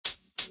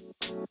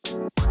Yo,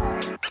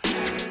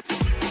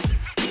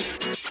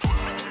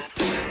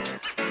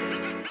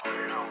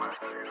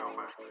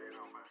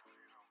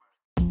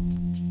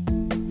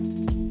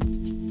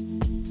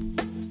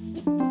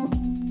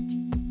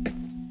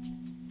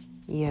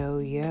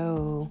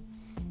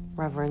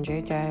 Reverend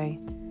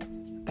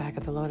JJ, back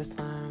at the Lotus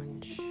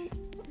Lounge.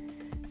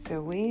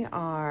 So we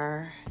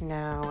are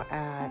now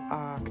at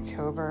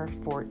October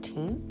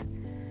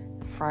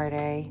 14th,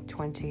 Friday,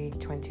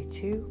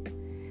 2022.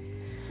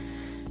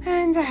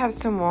 And I have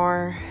some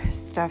more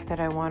stuff that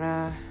I want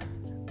to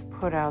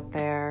put out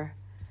there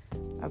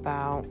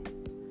about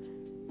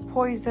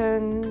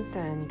poisons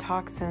and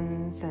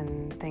toxins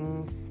and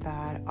things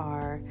that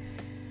are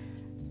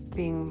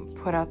being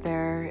put out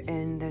there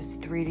in this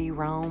 3D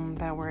realm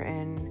that we're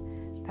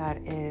in that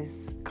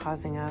is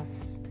causing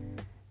us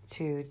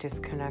to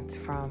disconnect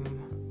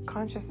from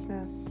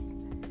consciousness,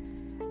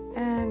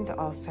 and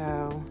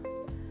also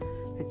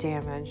the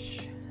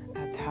damage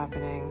that's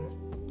happening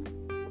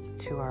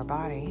to our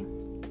body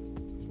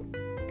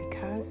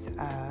because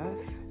of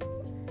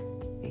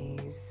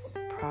these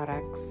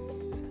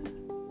products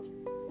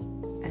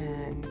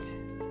and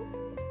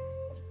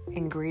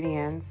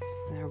ingredients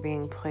that are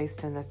being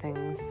placed in the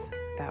things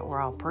that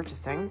we're all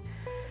purchasing.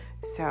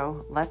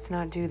 So let's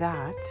not do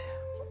that.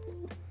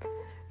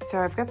 So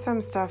I've got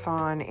some stuff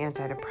on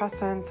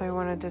antidepressants I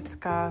want to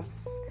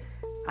discuss.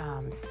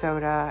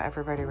 Soda,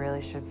 everybody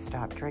really should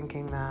stop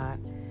drinking that.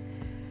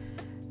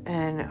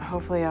 And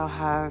hopefully I'll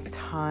have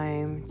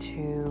time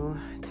to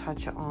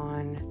touch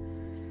on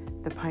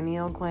the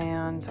pineal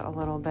gland a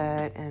little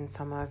bit and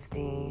some of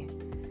the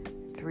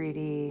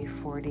 3D,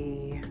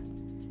 4D,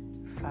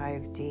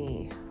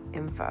 5D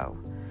info.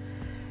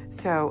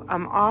 So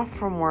I'm off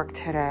from work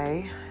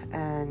today,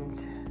 and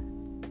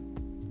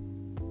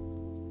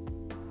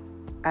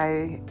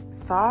I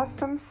saw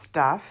some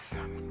stuff.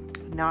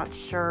 Not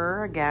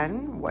sure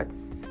again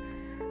what's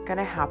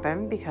gonna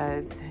happen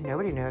because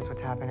nobody knows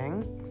what's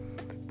happening.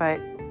 But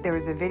there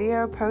was a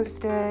video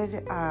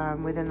posted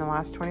within the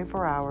last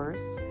 24 hours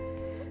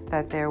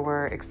that there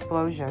were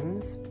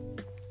explosions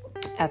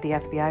at the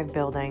FBI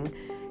building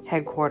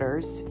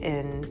headquarters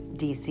in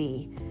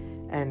DC,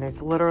 and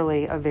there's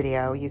literally a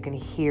video. You can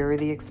hear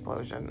the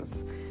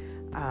explosions.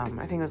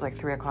 I think it was like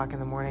 3 o'clock in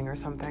the morning or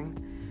something.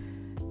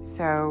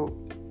 So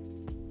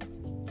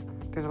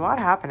there's a lot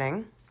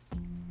happening,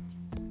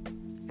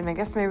 and I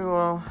guess maybe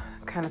we'll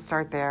kind of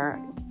start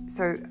there.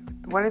 So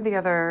one of the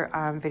other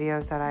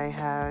videos that I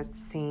had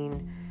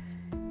seen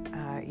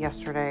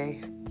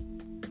yesterday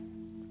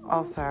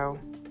also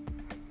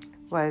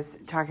was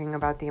talking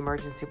about the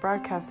emergency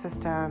broadcast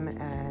system,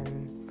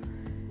 and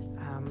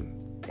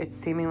it's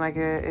seeming like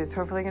it is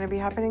hopefully going to be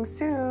happening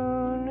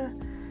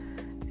soon.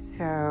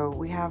 So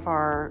we have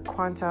our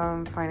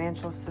quantum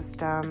financial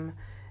system,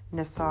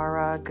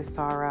 Nesara,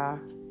 Gesara.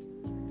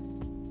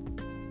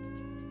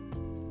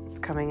 It's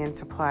coming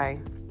into play.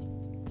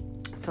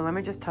 So let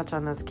me just touch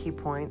on those key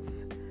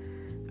points.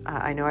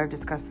 I know I've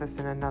discussed this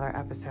in another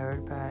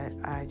episode, but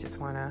I just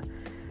want to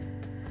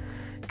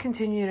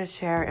continue to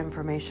share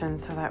information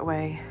so that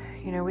way,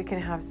 we can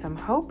have some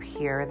hope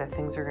here that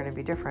things are going to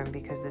be different,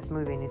 because this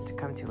movie needs to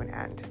come to an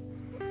end.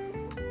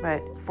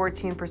 But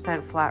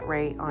 14% flat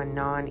rate on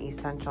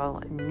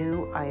non-essential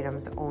new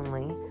items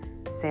only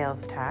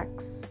sales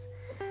tax,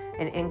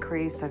 an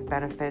increase of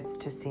benefits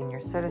to senior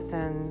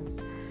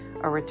citizens,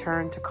 a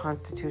return to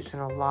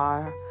constitutional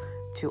law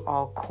to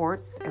all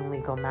courts and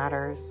legal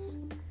matters,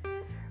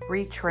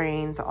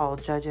 retrains all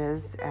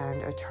judges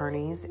and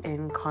attorneys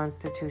in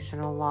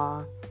constitutional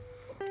law,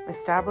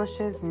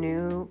 establishes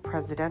new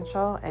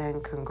presidential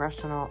and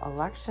congressional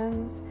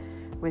elections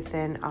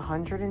within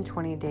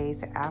 120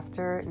 days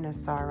after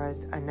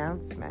Nesara's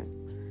announcement,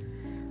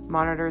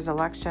 monitors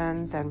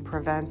elections and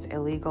prevents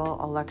illegal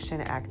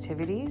election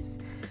activities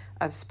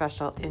of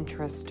special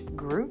interest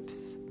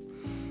groups,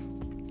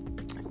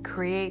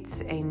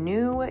 creates a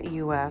new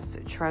U.S.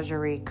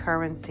 Treasury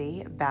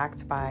currency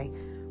backed by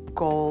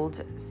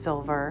gold,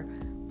 silver,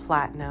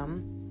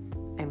 platinum,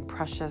 and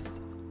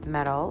precious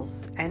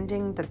metals,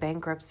 ending the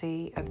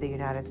bankruptcy of the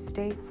United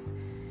States,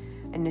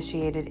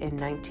 initiated in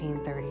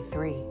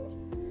 1933.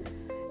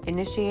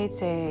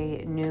 Initiates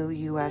a new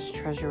U.S.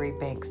 Treasury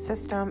bank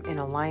system in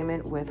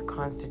alignment with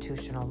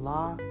constitutional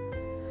law,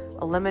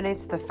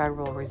 eliminates the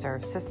Federal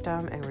Reserve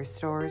System and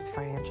restores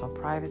financial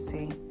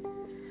privacy,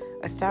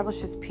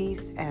 establishes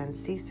peace and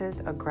ceases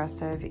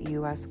aggressive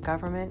U.S.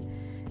 government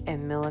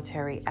and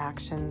military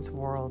actions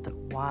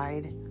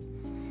worldwide,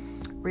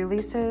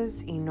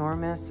 releases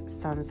enormous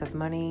sums of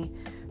money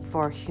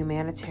for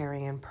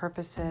humanitarian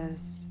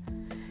purposes,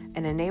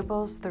 and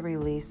enables the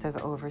release of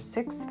over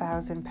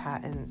 6,000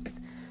 patents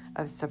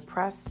of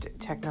suppressed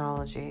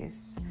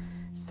technologies,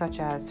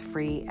 such as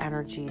free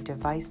energy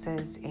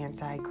devices,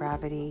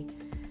 anti-gravity,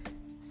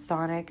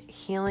 sonic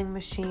healing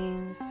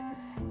machines,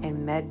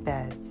 and med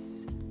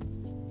beds.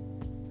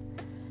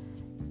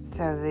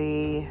 So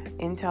the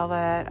intel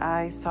that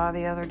I saw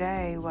the other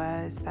day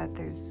was that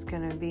there's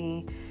going to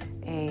be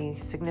a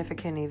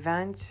significant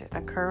event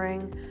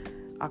occurring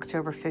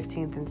October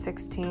 15th and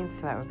 16th,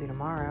 so that would be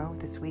tomorrow,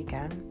 this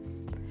weekend.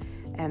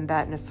 And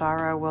that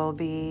Nesara will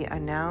be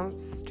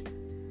announced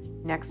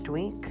next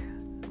week.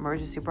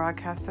 Emergency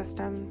broadcast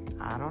system,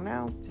 I don't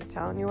know. Just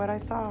telling you what I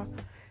saw.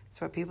 That's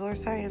what people are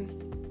saying.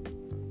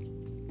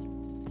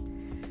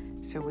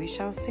 So we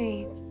shall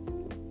see.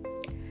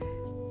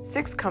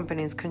 6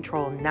 companies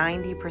control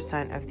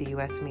 90% of the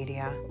U.S.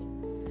 media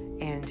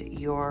and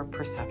your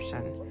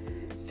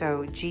perception.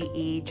 So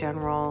GE,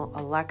 General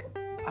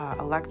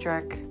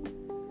Electric,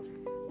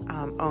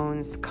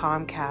 owns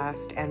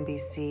Comcast,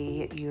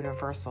 NBC,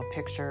 Universal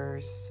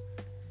Pictures,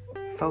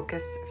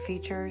 Focus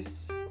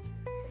Features.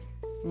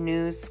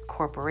 News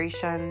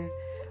Corporation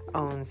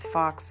owns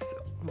Fox,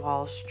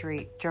 Wall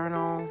Street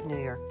Journal,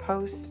 New York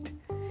Post.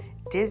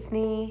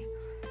 Disney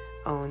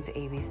owns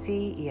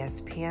ABC,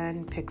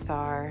 ESPN,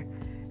 Pixar,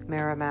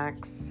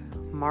 Miramax,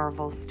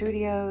 Marvel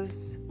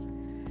Studios,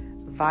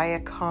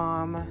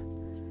 Viacom,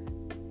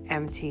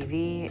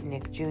 MTV,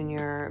 Nick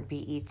Jr.,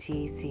 BET,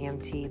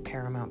 CMT,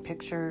 Paramount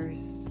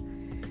Pictures.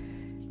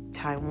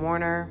 Time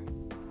Warner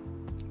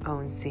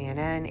owns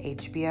CNN,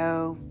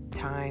 HBO,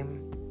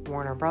 Time,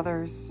 Warner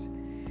Brothers,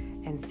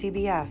 and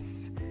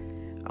CBS,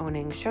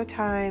 owning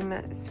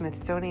Showtime,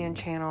 Smithsonian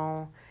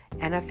Channel,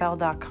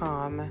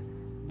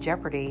 NFL.com,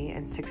 Jeopardy,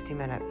 and 60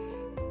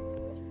 Minutes.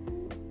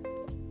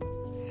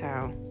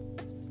 So,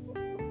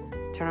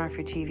 turn off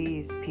your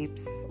TVs,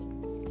 peeps.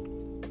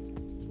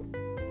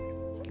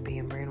 You're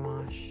being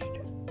brainwashed.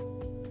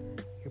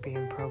 You're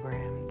being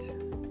programmed.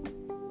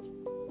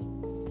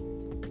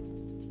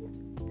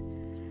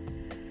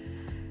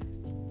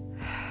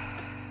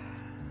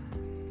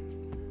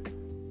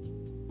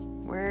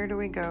 Where do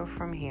we go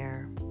from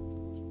here?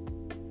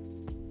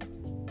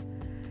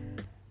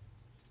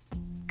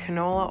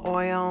 Canola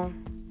oil,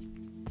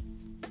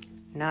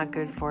 not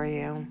good for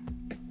you.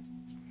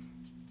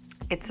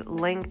 It's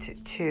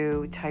linked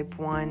to type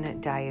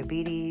 1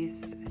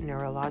 diabetes,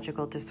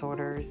 neurological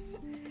disorders,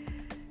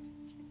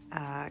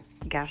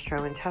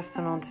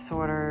 gastrointestinal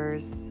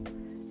disorders,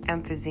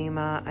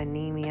 emphysema,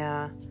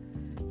 anemia,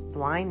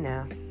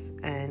 blindness,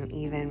 and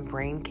even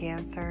brain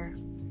cancer.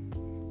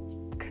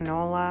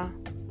 Canola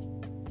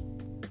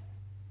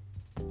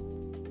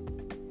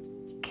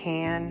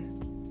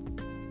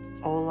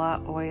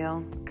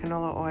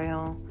canola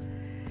oil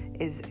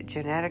is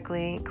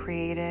genetically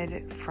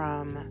created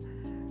from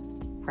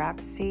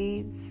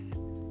rapeseeds,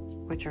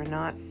 which are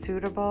not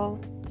suitable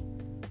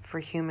for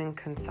human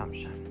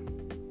consumption.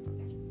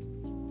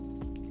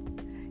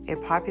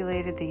 It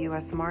populated the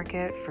U.S.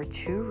 market for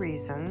 2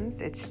 reasons.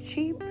 It's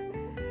cheap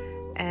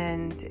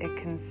and it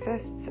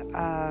consists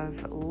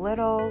of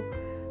little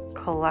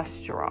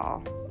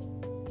cholesterol,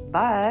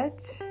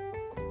 but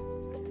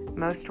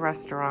most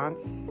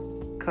restaurants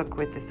cook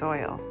with this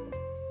oil.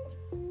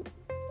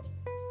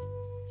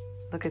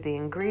 Look at the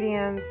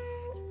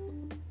ingredients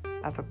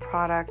of a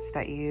product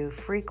that you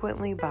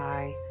frequently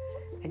buy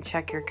and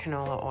check your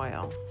canola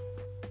oil.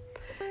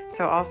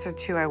 So also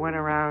too, I went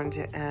around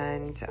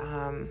and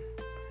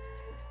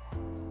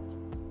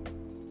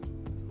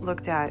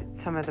looked at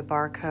some of the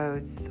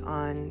barcodes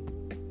on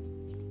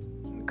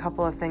a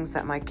couple of things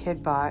that my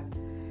kid bought,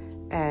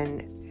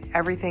 and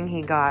everything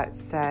he got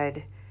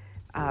said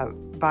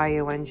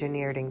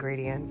bioengineered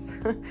ingredients.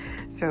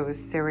 So it was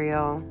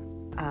cereal,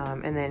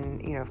 and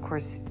then, of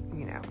course,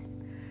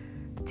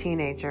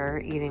 teenager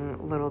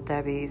eating Little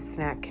Debbie's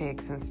snack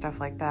cakes and stuff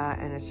like that,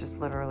 and it's just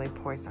literally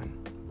poison.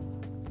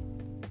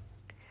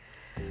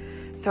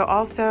 So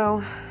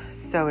also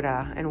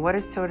soda, and what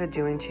is soda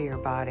doing to your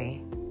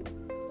body?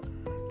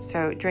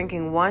 So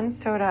drinking 1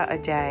 soda a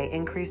day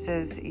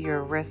increases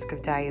your risk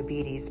of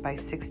diabetes by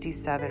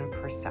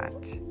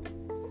 67%.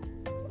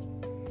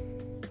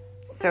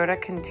 Soda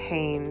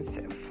contains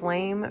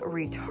flame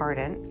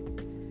retardant,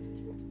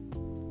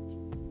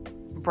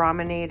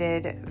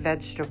 brominated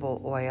vegetable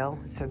oil,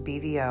 so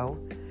BVO,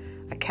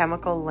 a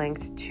chemical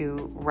linked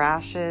to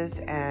rashes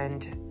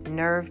and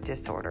nerve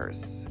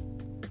disorders.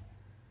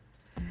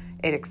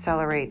 It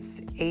accelerates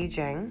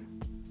aging,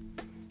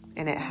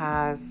 and it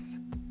has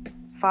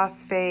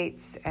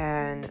phosphates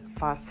and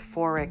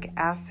phosphoric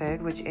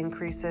acid, which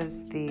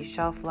increases the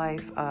shelf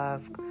life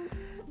of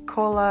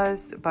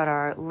colas, but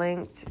are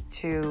linked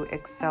to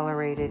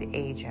accelerated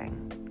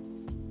aging.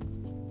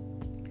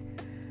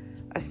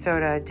 A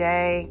soda a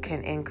day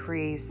can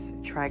increase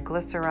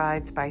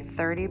triglycerides by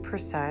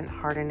 30%,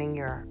 hardening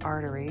your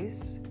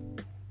arteries.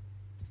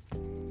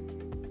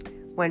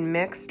 When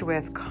mixed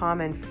with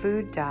common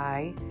food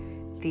dye,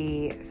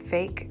 the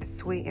fake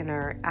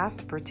sweetener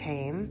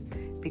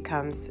aspartame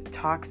becomes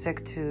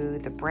toxic to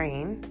the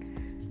brain,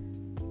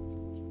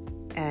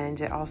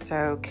 and it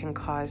also can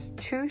cause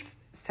tooth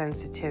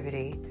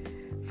sensitivity.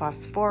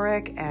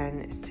 Phosphoric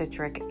and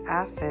citric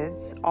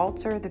acids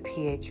alter the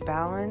pH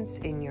balance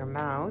in your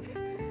mouth,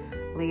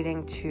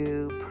 leading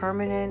to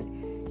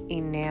permanent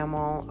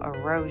enamel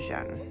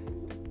erosion.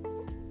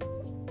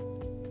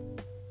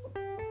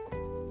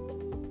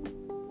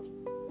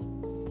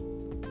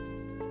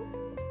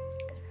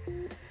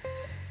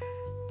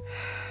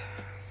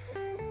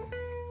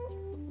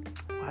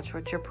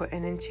 Watch what you're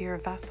putting into your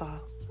vessel.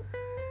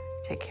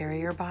 Take care of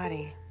your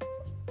body.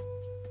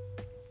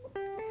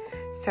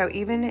 So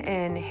even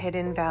in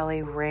Hidden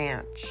Valley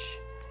Ranch,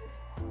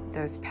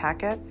 those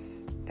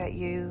packets that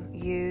you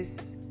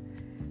use,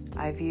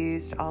 I've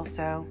used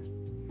also,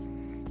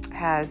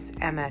 has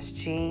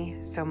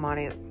MSG, so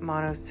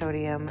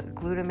monosodium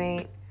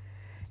glutamate.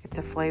 It's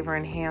a flavor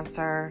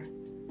enhancer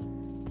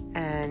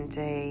and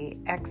a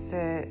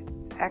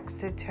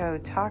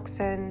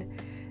excitotoxin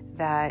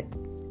that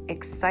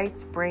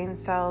excites brain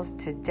cells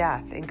to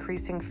death,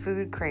 increasing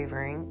food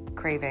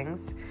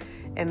cravings.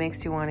 It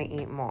makes you want to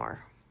eat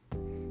more.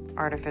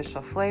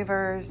 Artificial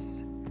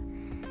flavors,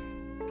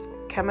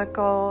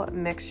 chemical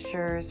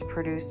mixtures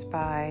produced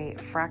by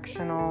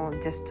fractional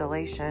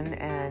distillation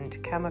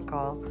and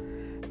chemical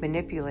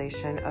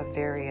manipulation of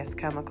various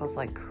chemicals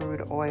like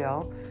crude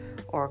oil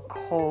or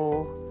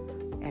coal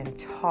and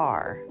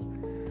tar.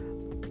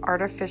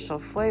 Artificial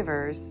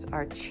flavors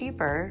are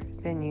cheaper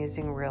than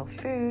using real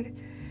food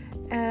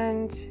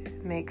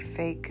and make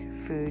fake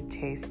food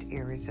taste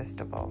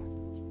irresistible.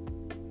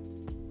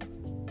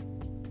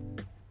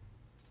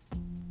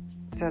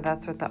 So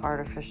that's what the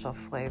artificial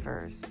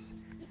flavors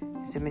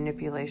is, a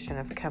manipulation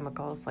of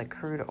chemicals like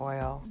crude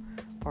oil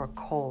or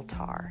coal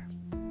tar.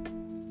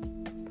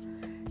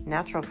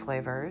 Natural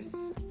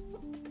flavors,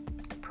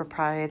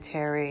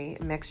 proprietary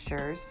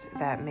mixtures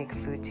that make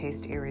food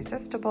taste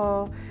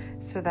irresistible,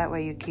 so that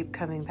way you keep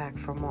coming back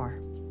for more.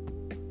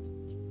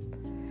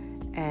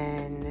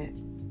 And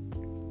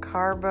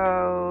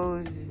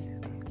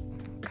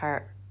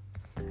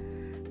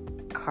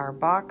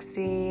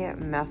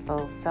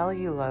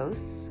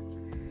carboxymethylcellulose,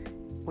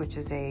 which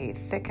is a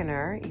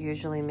thickener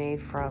usually made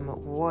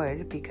from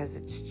wood because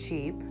it's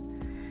cheap.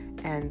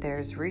 And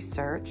there's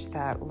research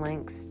that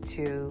links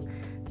to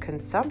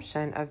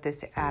consumption of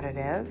this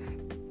additive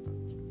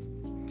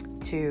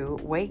to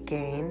weight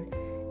gain,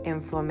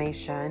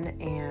 inflammation,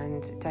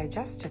 and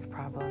digestive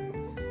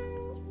problems.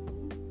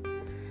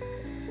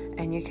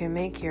 And you can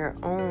make your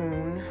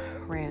own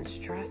ranch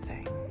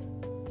dressing,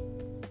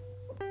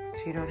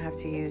 so you don't have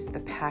to use the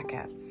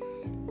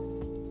packets.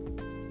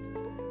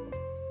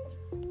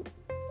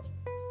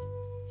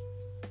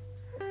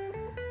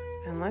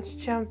 And let's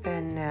jump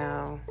in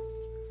now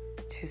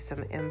to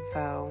some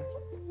info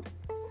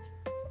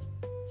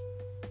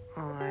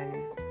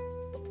on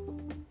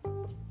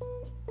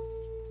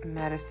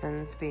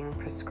medicines being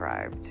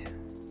prescribed.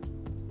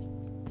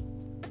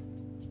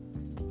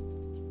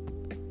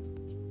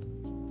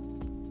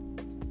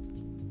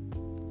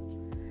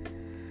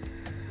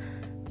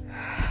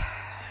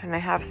 And I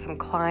have some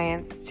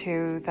clients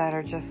too that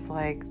are just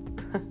like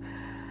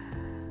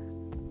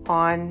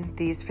on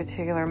these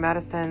particular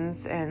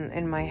medicines and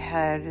in my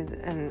head,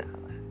 and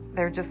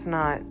they're just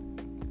not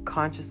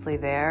consciously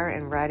there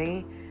and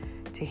ready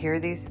to hear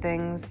these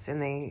things,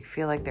 and they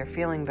feel like they're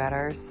feeling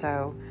better.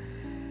 So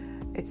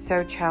it's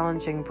so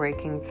challenging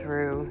breaking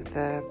through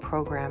the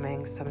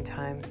programming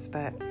sometimes.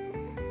 But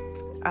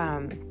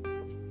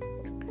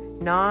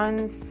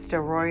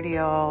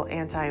non-steroidal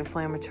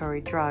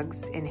anti-inflammatory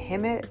drugs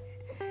inhibit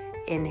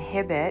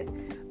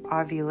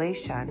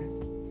ovulation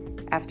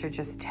after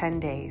just 10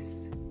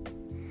 days.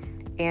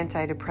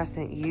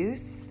 Antidepressant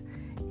use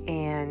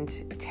and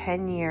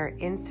 10-year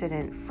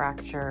incident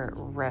fracture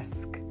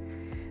risk.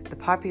 The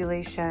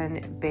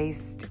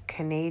population-based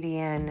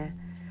Canadian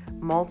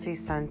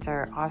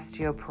multi-center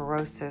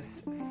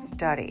osteoporosis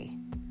study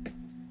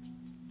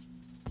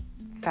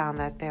found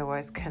that there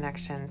was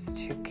connections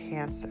to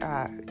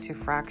cancer, to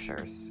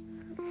fractures.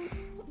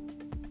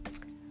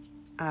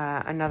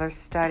 Another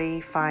study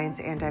finds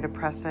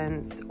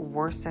antidepressants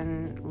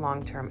worsen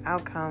long-term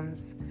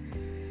outcomes.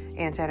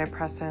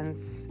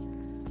 Antidepressants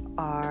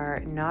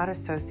are not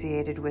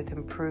associated with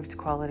improved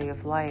quality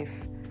of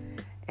life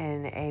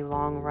in a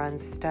long-run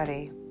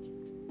study.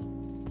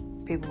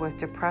 People with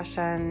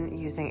depression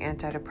using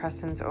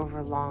antidepressants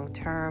over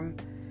long-term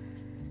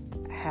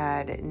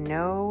had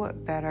no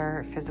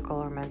better physical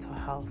or mental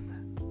health.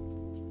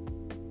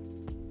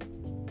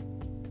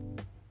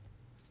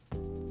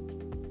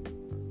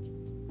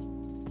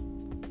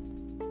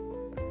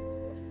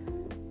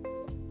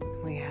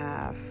 We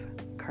have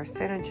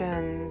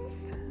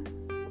carcinogens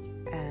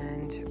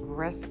and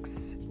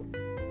risks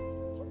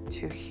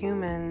to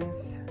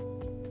humans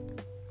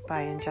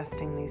by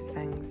ingesting these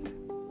things.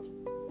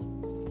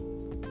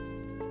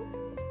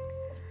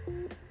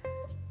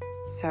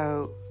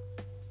 So,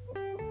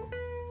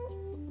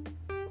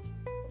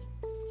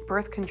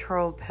 birth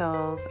control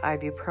pills,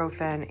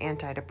 ibuprofen,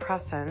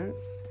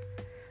 antidepressants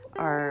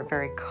are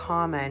very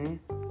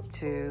common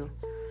to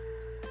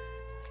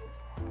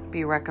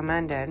be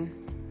recommended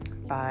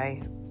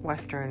by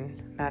Western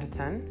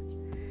medicine,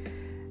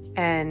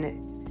 and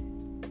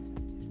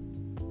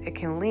it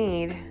can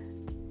lead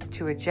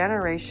to a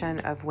generation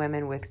of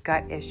women with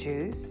gut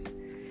issues,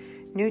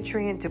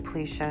 nutrient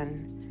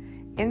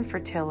depletion,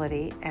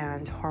 infertility,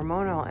 and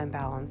hormonal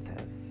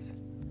imbalances.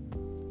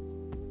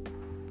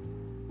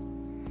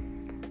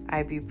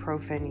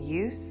 Ibuprofen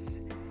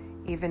use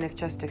even if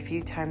just a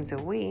few times a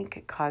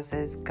week,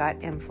 causes gut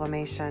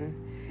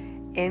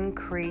inflammation,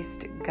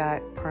 increased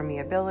gut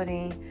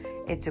permeability.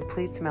 It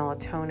depletes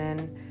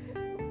melatonin,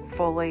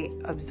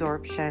 folate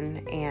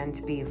absorption,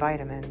 and B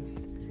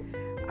vitamins.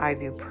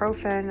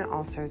 Ibuprofen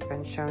also has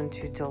been shown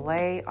to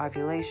delay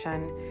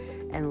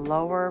ovulation and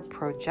lower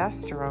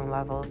progesterone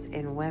levels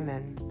in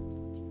women.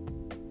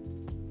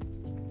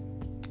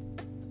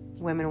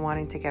 Women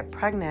wanting to get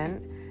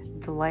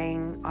pregnant,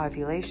 delaying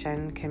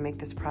ovulation can make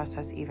this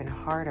process even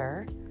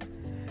harder.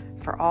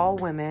 For all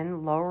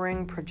women,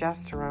 lowering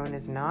progesterone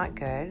is not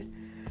good.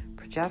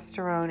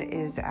 Progesterone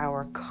is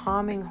our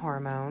calming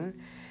hormone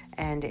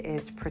and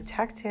is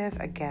protective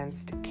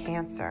against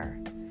cancer.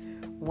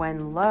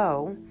 When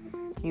low,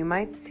 you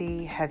might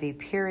see heavy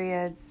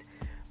periods,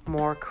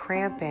 more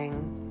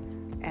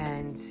cramping,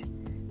 and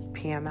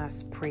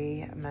PMS,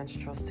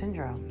 premenstrual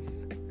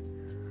syndromes.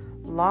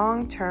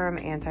 Long-term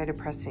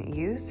antidepressant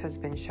use has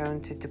been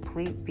shown to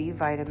deplete B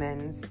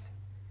vitamins,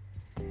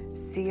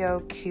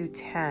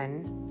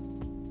 CoQ10,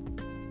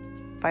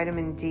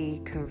 vitamin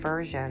D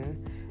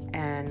conversion,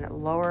 and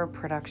lower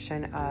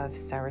production of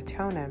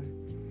serotonin.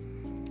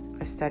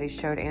 A study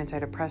showed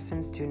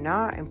antidepressants do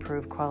not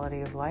improve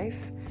quality of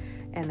life,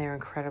 and they're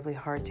incredibly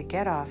hard to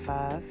get off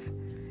of,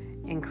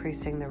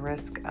 increasing the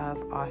risk of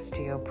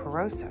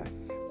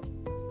osteoporosis.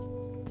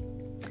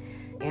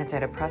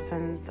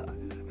 Antidepressants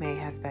may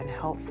have been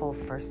helpful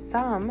for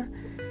some.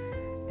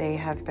 They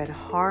have been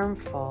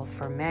harmful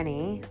for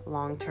many.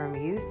 Long-term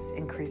use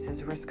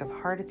increases risk of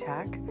heart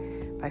attack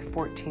by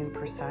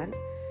 14%,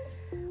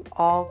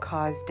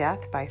 all-cause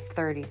death by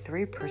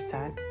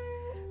 33%,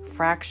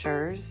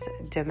 fractures,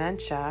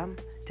 dementia,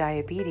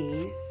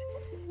 diabetes,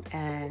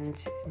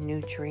 and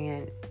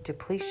nutrient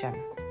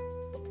depletion.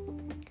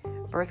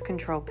 Birth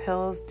control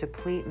pills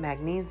deplete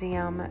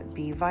magnesium,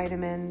 B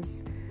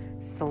vitamins,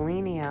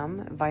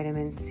 selenium,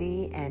 vitamin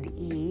C and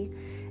E,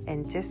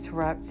 and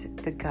disrupt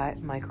the gut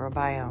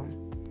microbiome.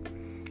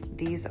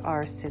 These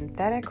are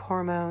synthetic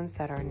hormones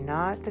that are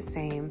not the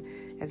same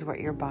as what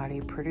your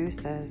body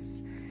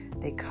produces.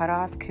 They cut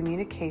off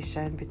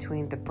communication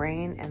between the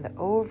brain and the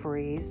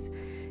ovaries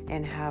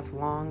and have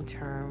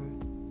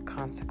long-term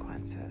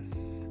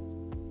consequences.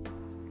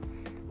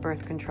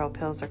 Birth control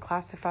pills are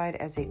classified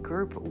as a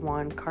Group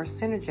 1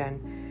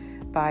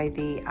 carcinogen by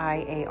the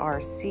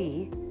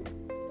IARC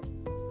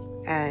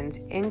and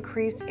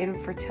increase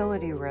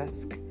infertility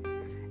risk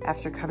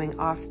after coming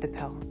off the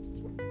pill.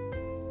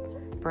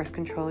 Birth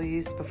control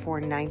use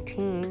before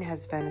 19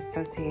 has been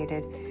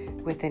associated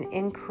with an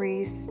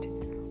increased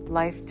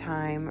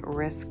lifetime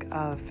risk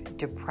of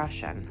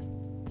depression.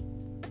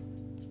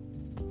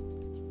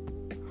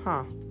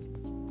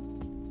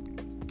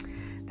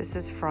 This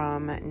is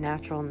from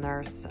Natural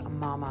Nurse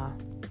Mama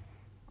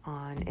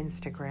on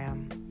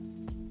Instagram.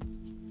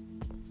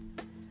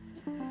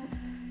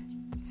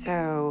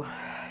 So,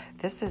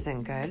 this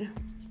isn't good.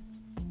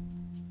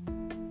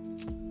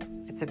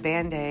 It's a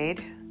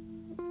Band-Aid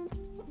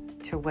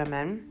to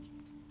women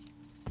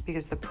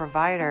because the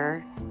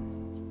provider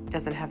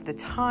doesn't have the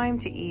time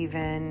to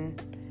even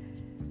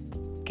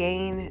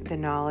gain the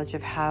knowledge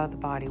of how the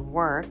body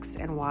works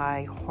and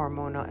why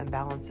hormonal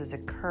imbalances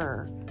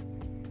occur.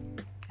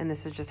 And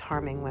this is just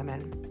harming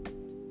women.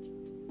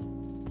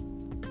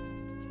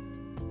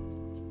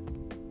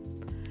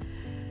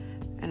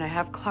 And I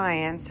have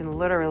clients, and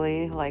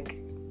literally, like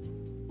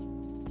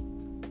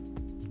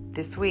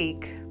this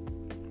week,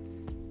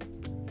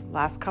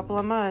 last couple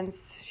of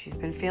months, she's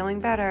been feeling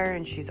better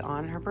and she's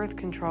on her birth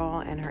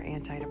control and her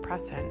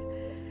antidepressant.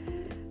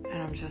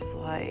 And I'm just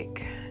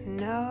like,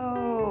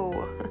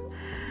 no,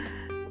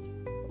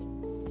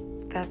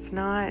 that's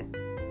not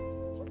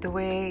the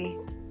way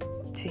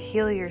to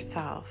heal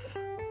yourself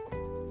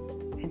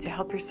and to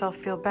help yourself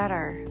feel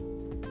better.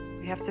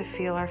 We have to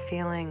feel our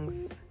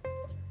feelings.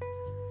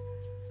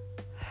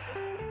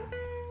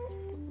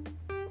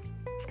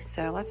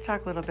 So let's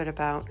talk a little bit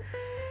about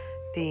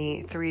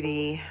the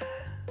 3D,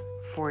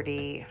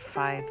 4D,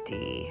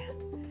 5D,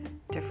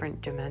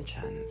 different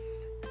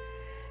dimensions.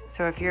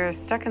 So if you're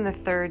stuck in the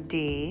third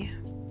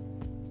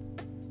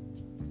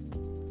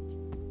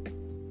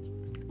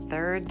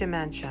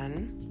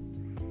dimension,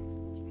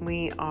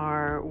 we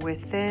are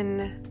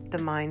within the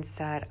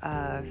mindset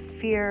of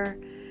fear,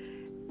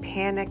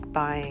 panic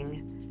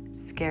buying,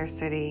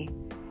 scarcity,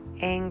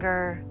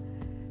 anger,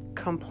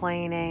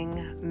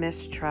 complaining,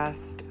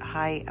 mistrust,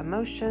 high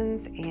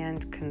emotions,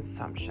 and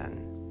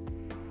consumption.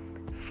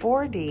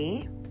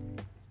 4D,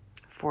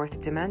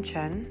 fourth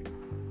dimension,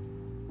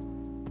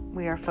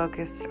 we are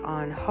focused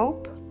on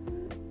hope,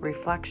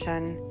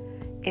 reflection,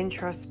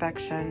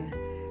 introspection,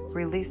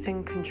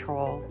 releasing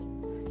control,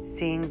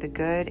 seeing the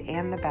good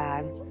and the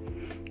bad,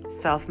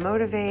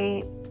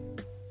 self-motivate,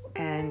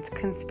 and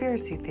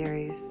conspiracy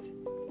theories.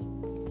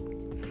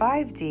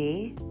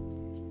 5D,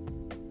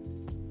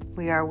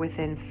 we are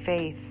within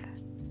faith.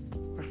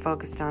 We're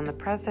focused on the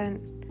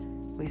present.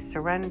 We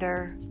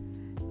surrender.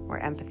 We're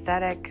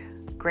empathetic,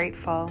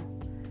 grateful,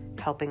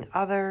 helping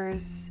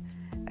others,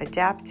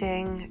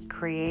 adapting,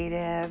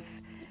 creative,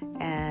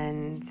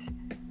 and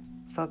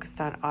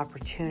focused on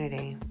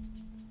opportunity.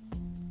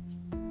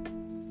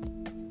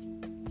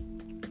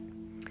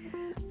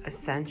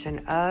 Ascension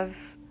of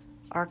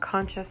our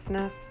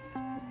consciousness,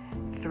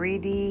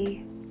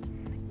 3D,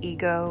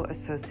 ego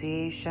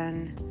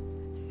association,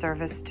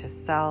 service to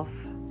self,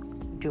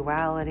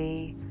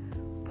 duality,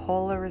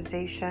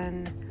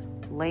 polarization,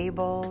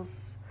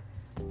 labels,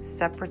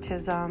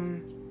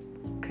 separatism,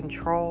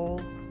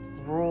 control,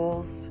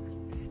 rules,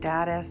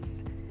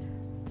 status,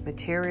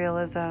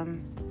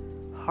 materialism,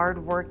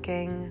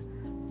 hardworking,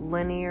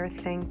 linear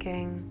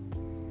thinking,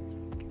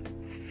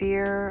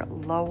 fear,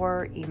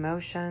 lower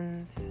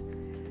emotions,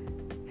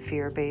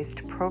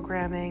 fear-based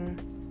programming,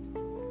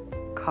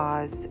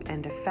 cause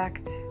and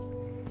effect,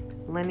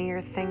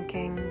 linear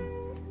thinking,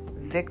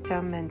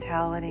 victim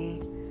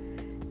mentality,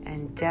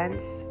 and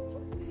dense,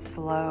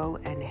 slow,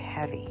 and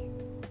heavy.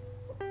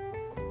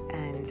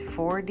 And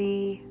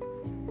 4D,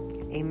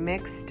 a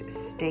mixed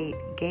state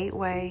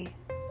gateway,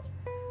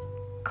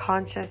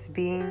 conscious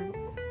being,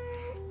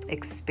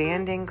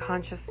 expanding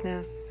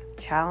consciousness,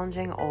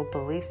 challenging old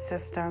belief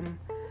system,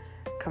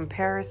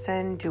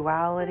 comparison,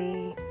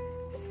 duality,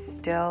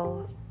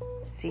 still,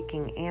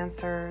 seeking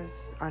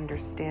answers,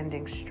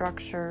 understanding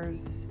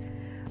structures,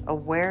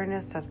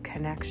 awareness of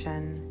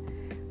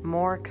connection,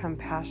 more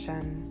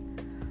compassion,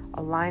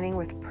 aligning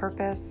with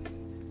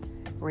purpose,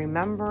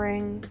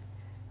 remembering,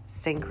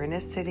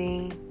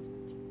 synchronicity,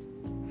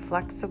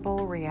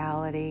 flexible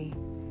reality,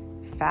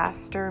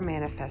 faster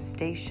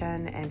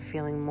manifestation, and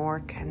feeling more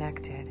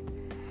connected.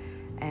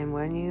 And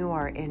when you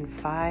are in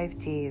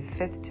 5D, the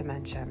fifth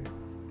dimension,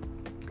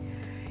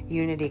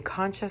 unity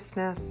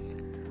consciousness,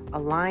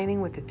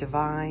 aligning with the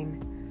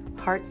divine,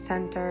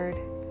 heart-centered,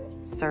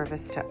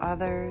 service to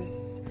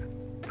others,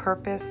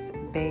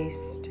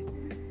 purpose-based,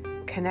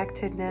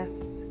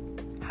 connectedness,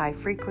 high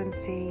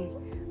frequency,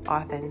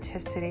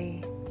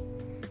 authenticity,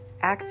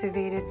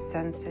 activated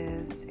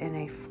senses in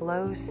a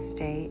flow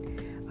state,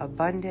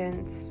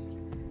 abundance,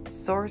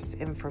 source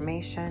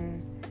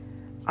information,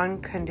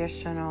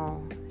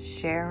 unconditional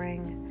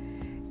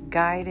sharing,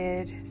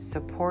 guided,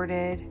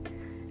 supported,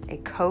 a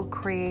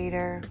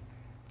co-creator,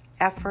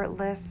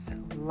 effortless,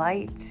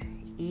 light,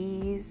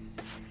 ease,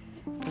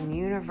 and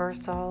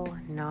universal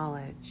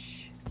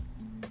knowledge.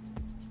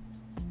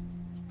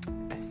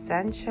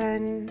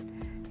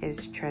 Ascension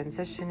is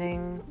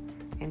transitioning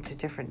into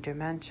different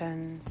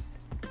dimensions.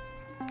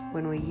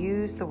 When we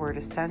use the word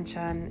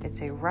ascension,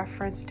 it's a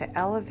reference to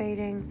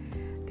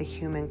elevating the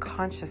human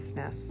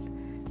consciousness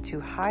to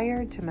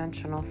higher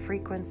dimensional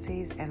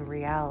frequencies and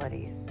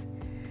realities.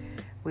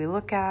 We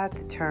look at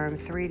the term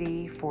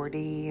 3D,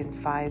 4D, and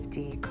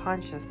 5D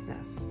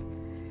consciousness.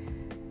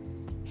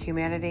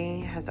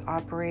 Humanity has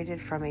operated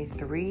from a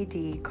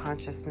 3D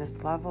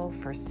consciousness level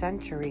for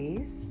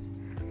centuries.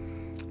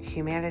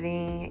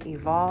 Humanity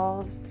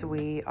evolves.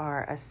 We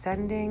are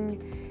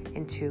ascending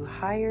into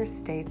higher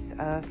states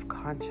of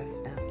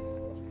consciousness.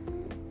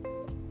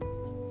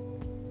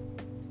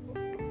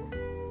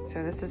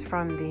 So this is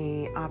from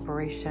the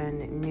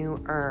Operation New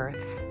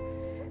Earth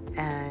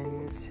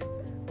and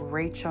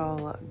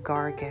Rachel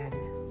Gargan.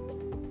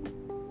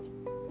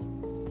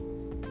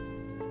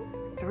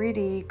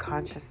 3D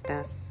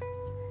consciousness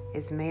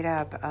is made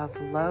up of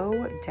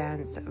low,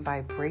 dense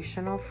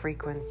vibrational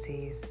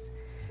frequencies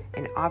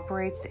and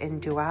operates in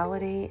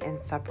duality and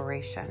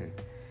separation.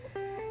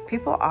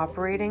 People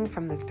operating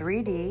from the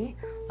 3D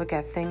look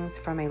at things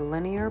from a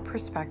linear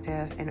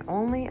perspective and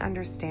only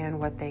understand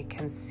what they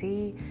can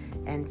see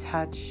and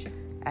touch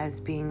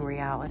as being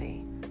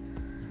reality.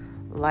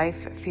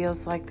 Life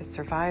feels like the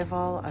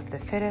survival of the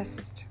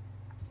fittest.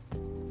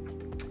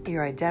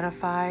 You're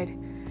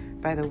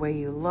identified by the way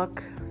you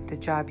look, the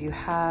job you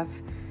have,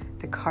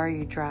 the car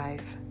you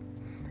drive.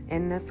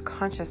 In this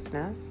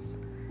consciousness,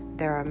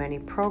 there are many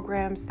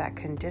programs that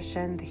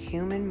condition the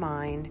human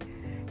mind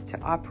to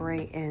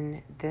operate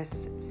in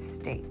this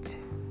state.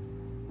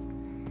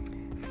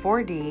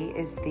 4D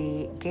is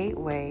the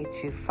gateway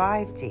to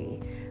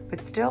 5D, but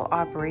still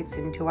operates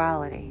in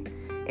duality.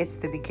 It's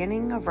the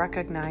beginning of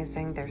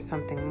recognizing there's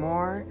something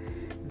more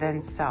than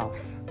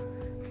self.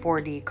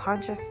 4D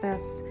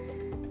consciousness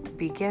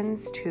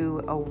begins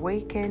to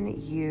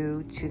awaken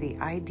you to the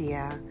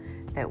idea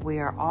that we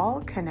are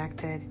all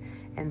connected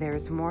and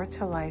there's more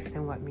to life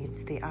than what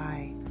meets the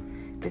eye.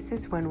 This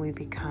is when we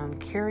become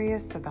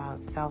curious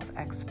about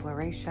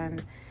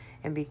self-exploration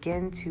and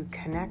begin to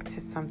connect to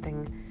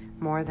something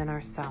more than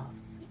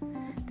ourselves.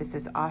 This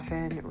is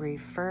often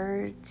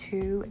referred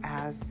to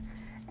as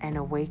an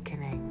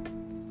awakening.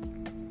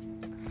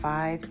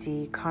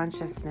 5D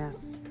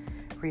consciousness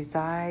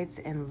resides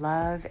in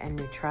love and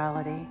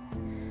neutrality.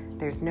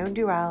 There's no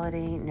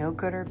duality, no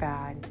good or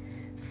bad.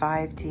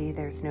 5D,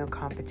 there's no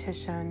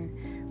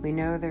competition. We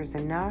know there's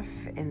enough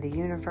in the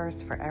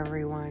universe for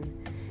everyone.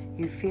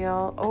 You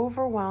feel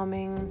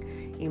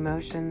overwhelming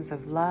emotions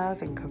of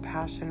love and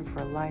compassion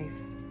for life.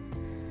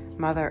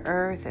 Mother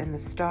Earth and the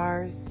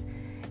stars.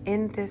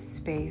 In this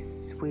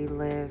space, we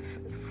live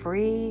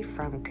free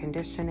from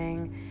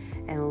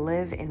conditioning and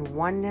live in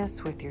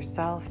oneness with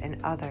yourself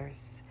and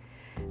others.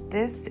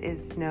 This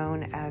is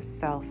known as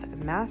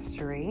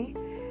self-mastery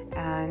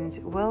and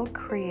will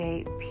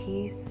create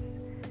peace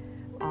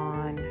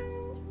on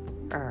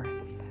earth.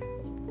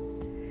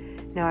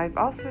 Now, I've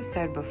also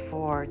said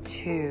before,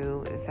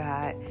 too,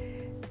 that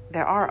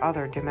there are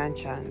other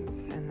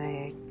dimensions, and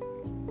they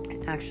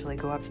actually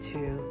go up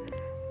to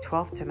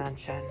 12th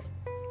dimension.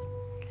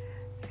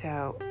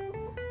 So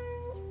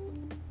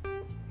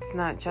it's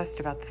not just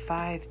about the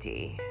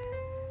 5D.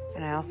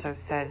 And I also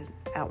said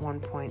at one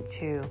point,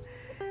 too,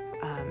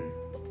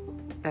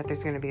 that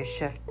there's going to be a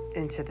shift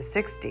into the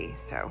 6D.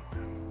 So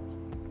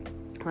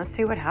let's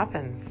see what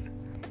happens.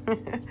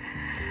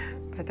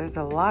 But there's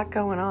a lot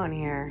going on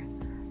here,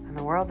 and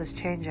the world is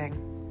changing.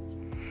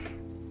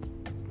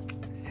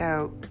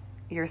 So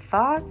your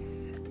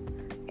thoughts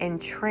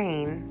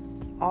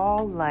entrain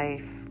all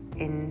life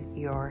in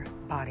your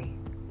body.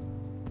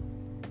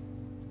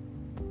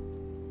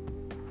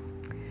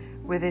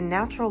 Within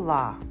natural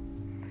law,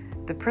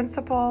 the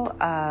principle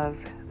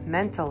of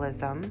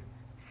mentalism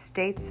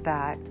states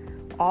that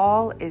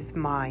all is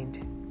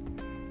mind.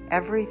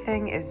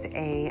 Everything is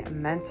a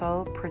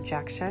mental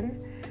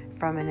projection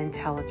from an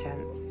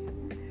intelligence.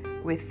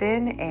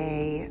 Within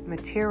a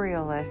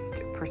materialist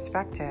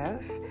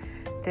perspective,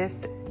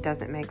 this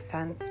doesn't make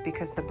sense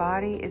because the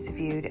body is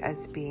viewed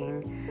as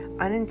being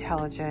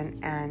unintelligent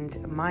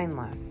and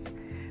mindless.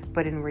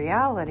 But in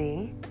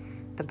reality,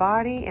 the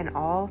body and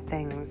all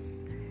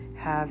things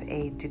have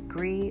a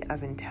degree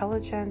of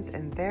intelligence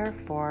and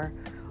therefore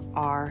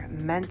are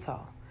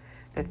mental.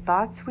 The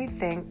thoughts we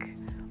think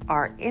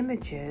are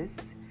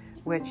images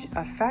which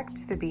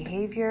affect the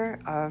behavior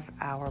of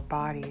our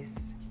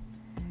bodies.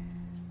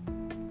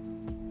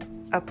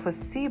 A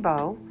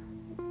placebo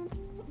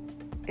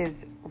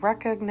is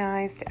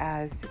recognized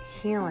as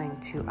healing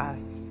to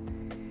us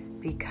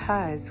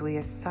because we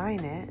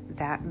assign it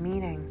that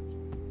meaning.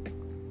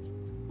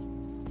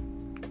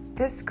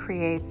 This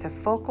creates a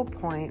focal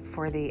point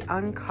for the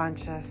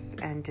unconscious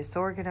and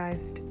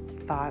disorganized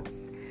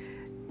thoughts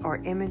or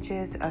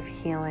images of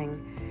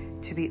healing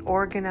to be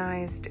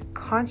organized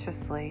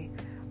consciously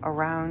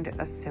around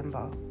a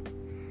symbol.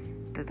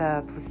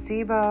 The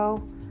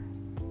placebo,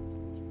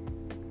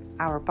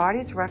 our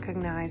bodies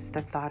recognize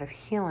the thought of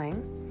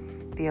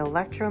healing, the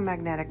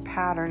electromagnetic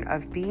pattern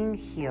of being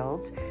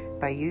healed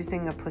by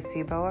using a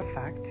placebo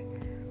effect,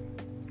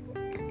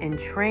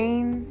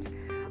 entrains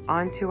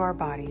onto our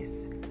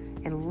bodies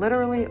and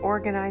literally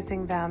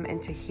organizing them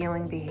into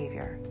healing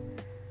behavior.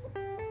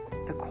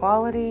 The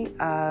quality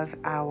of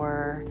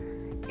our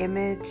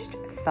imaged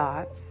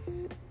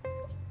thoughts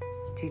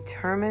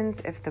determines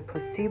if the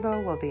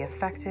placebo will be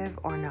effective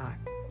or not.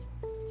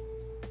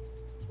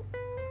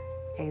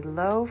 A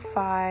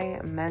lo-fi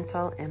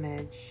mental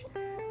image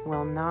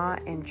will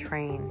not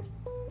entrain.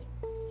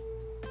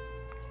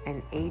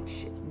 An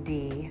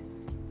HD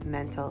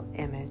mental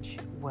image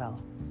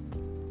will.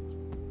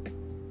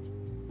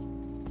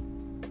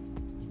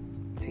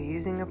 So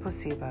using a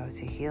placebo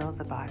to heal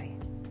the body.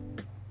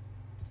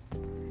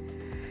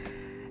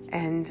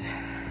 And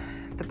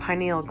the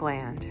pineal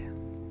gland,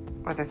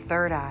 or the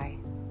third eye,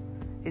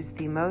 is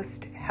the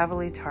most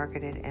heavily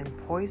targeted and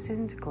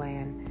poisoned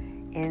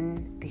gland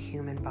in the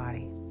human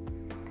body,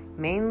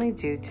 mainly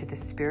due to the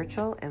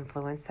spiritual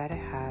influence that it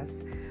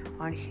has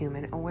on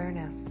human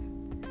awareness.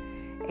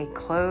 A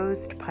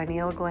closed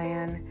pineal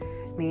gland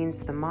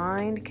means the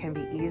mind can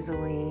be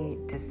easily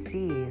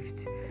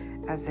deceived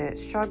as it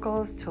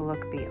struggles to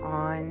look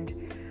beyond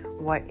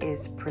what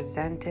is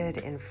presented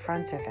in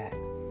front of it.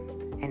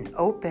 An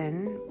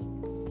open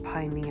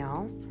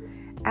pineal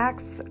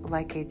acts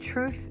like a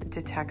truth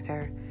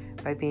detector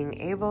by being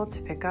able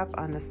to pick up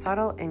on the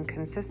subtle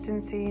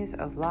inconsistencies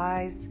of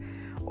lies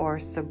or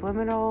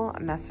subliminal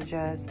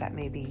messages that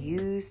may be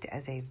used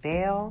as a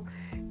veil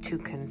to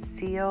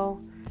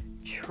conceal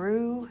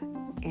true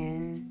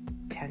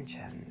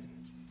intentions.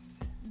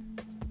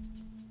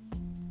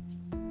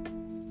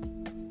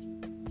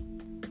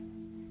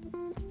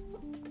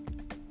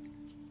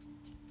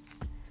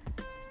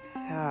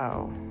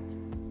 So,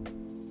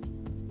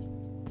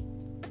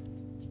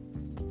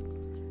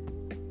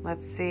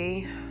 let's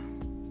see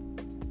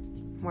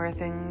where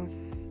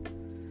things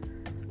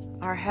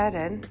are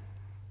headed.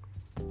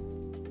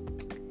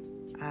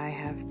 I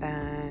have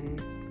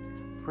been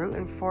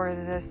rooting for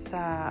this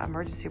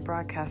emergency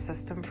broadcast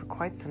system for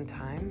quite some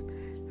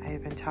time. I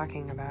have been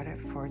talking about it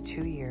for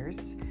 2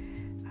 years.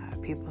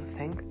 People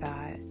think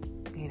that,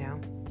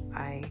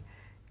 I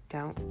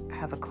don't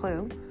have a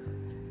clue.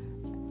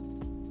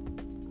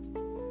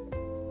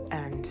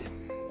 And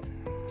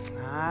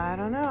I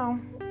don't know.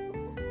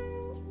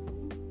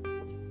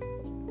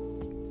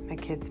 My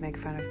kids make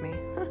fun of me,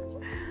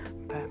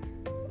 but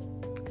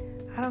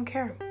I don't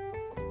care.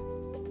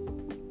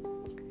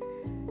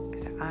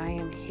 Because I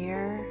am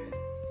here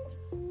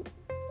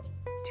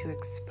to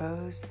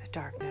expose the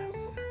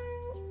darkness.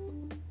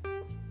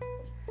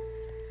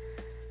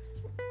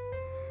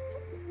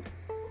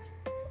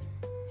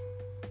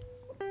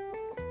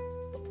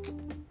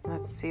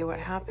 Let's see what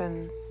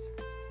happens.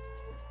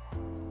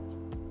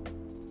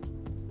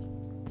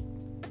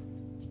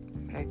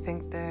 But I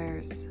think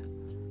there's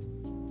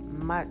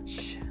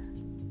much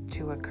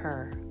to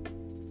occur.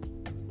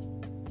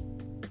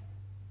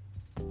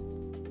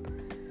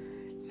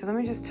 So let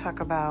me just talk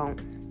about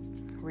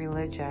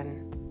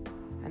religion,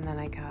 and then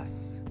I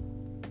guess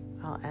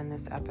I'll end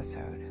this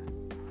episode.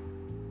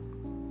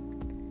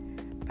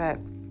 But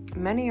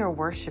many are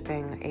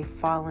worshiping a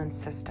fallen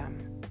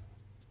system,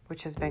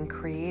 which has been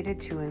created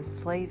to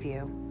enslave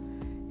you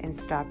and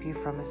stop you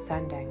from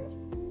ascending.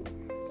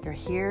 You're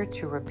here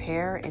to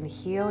repair and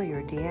heal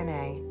your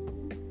DNA,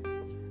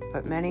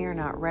 but many are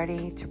not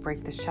ready to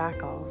break the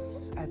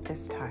shackles at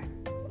this time.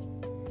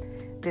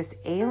 This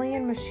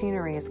alien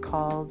machinery is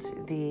called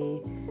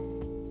the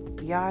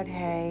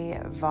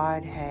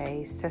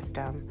Yadhe-Vadhe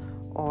system,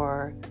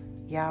 or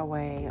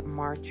Yahweh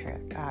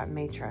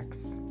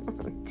Matrix.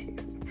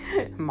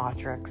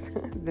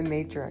 The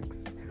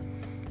Matrix.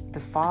 The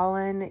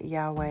fallen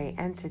Yahweh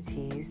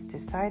entities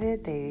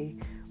decided they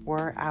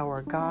were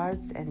our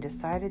gods and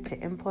decided to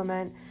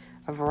implement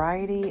a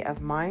variety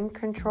of mind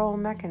control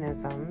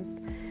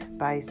mechanisms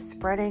by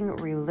spreading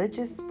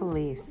religious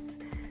beliefs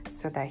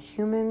so that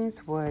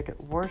humans would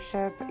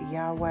worship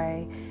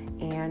Yahweh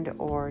and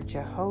or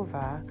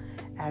Jehovah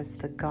as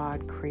the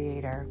God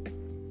creator.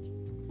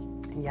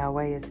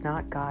 Yahweh is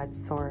not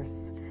God's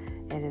source.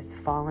 It is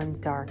fallen,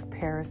 dark,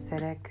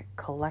 parasitic,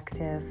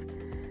 collective,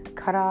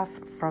 cut off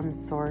from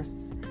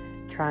source,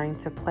 trying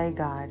to play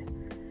God.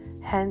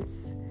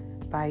 Hence,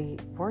 by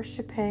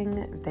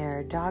worshiping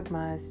their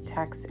dogmas,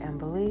 texts, and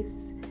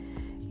beliefs,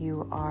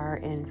 you are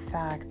in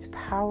fact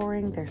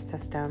powering their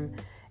system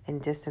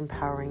and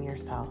disempowering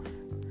yourself.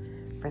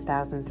 For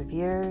thousands of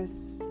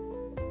years,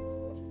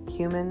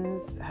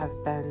 humans have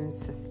been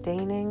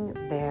sustaining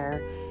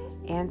their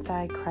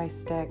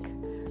anti-Christic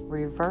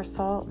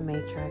reversal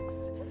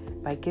matrix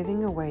by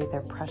giving away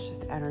their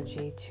precious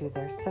energy to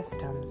their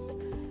systems.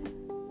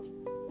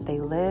 They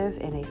live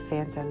in a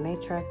phantom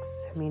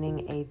matrix,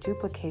 meaning a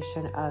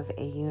duplication of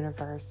a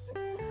universe.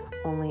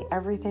 Only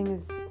everything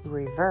is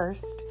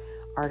reversed,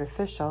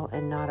 artificial,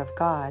 and not of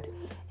God,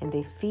 and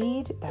they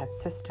feed that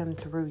system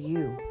through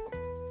you.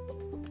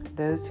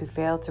 Those who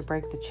fail to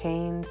break the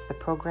chains, the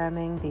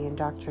programming, the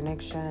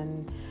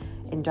indoctrination,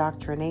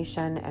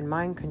 and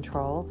mind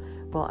control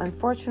will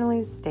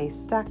unfortunately stay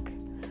stuck,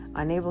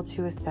 unable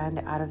to ascend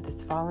out of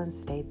this fallen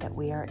state that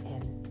we are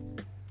in.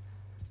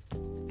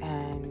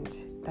 And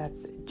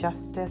that's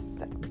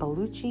Justice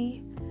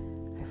Bellucci.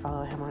 I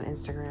follow him on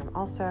Instagram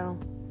also.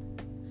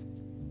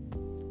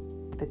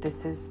 But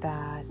this is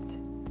that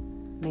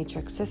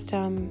matrix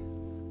system,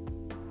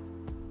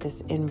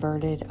 this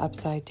inverted,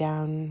 upside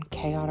down,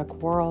 chaotic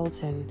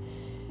world, and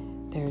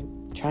they're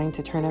trying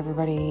to turn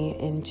everybody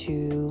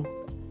into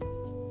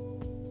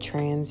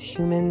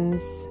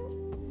transhumans.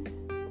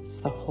 It's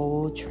the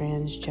whole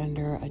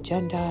transgender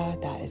agenda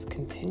that is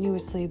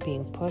continuously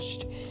being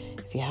pushed,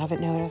 if you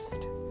haven't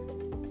noticed.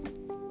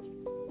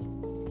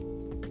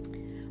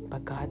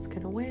 But God's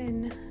going to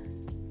win.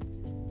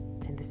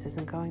 And this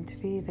isn't going to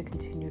be the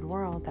continued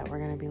world that we're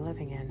going to be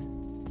living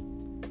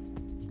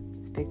in.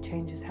 It's big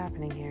changes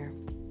happening here.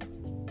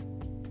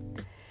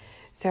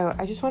 So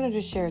I just wanted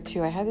to share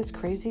too, I had this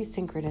crazy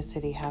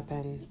synchronicity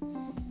happen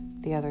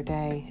the other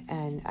day,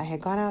 and I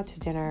had gone out to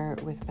dinner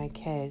with my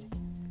kid.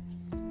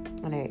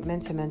 And I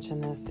meant to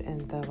mention this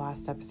in the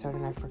last episode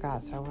and I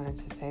forgot, so I wanted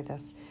to say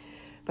this.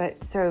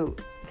 But so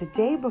the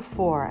day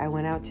before I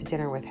went out to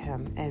dinner with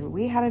him, and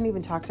we hadn't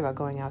even talked about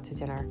going out to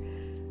dinner.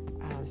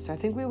 So I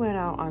think we went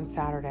out on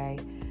Saturday,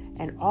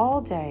 and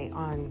all day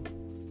on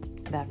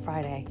that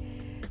Friday,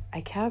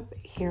 I kept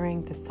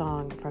hearing the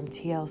song from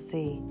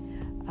TLC.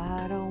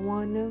 I don't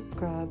want no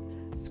scrub.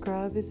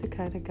 Scrub is the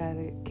kind of guy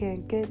that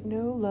can't get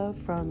no love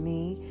from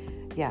me.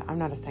 Yeah, I'm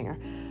not a singer,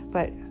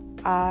 but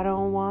I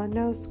don't want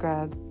no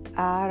scrub.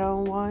 I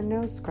don't want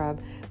no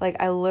scrub.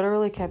 Like, I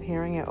literally kept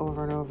hearing it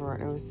over and over,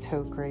 and it was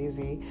so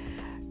crazy.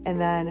 And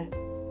then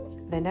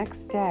the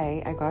next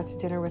day, I go out to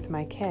dinner with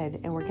my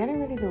kid, and we're getting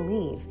ready to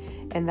leave,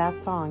 and that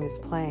song is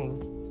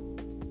playing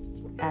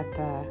at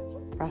the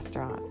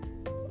restaurant.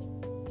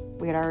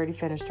 We had already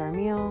finished our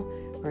meal.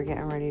 We were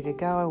getting ready to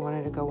go. I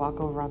wanted to go walk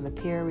over on the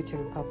pier. We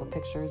took a couple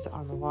pictures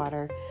on the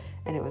water,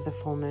 and it was a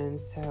full moon,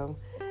 so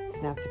I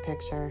snapped a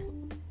picture.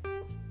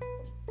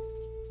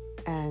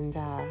 And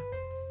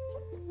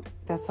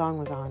that song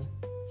was on.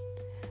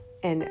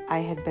 And I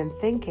had been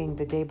thinking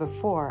the day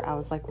before, I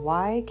was like,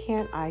 why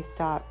can't I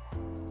stop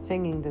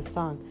singing this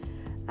song?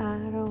 I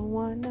don't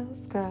want no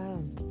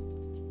scrub.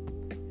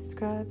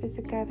 Scrub is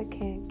a guy that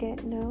can't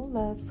get no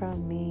love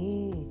from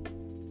me.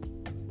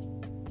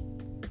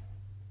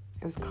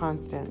 It was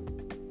constant.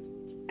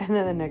 And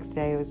then the next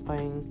day it was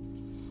playing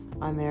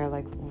on their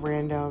like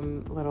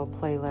random little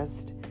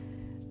playlist.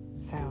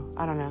 So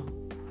I don't know.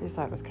 I just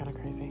thought it was kind of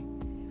crazy.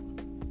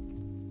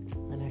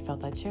 And I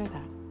felt I'd share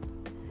that.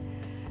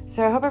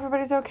 So I hope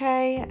everybody's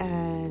okay.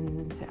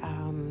 And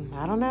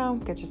I don't know.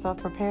 Get yourself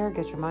prepared.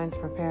 Get your minds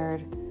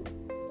prepared.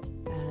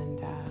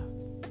 And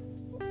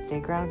stay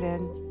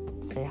grounded.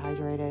 Stay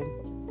hydrated.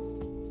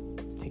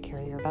 Take care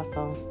of your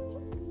vessel.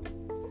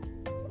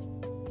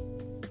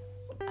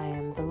 I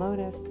am the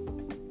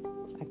lotus.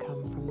 I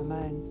come from the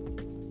mud.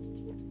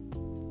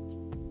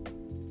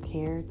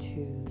 Here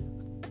to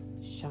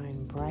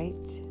shine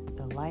bright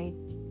the light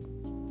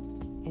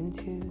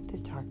into the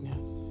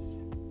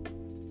darkness.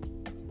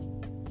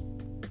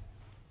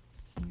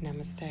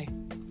 Namaste.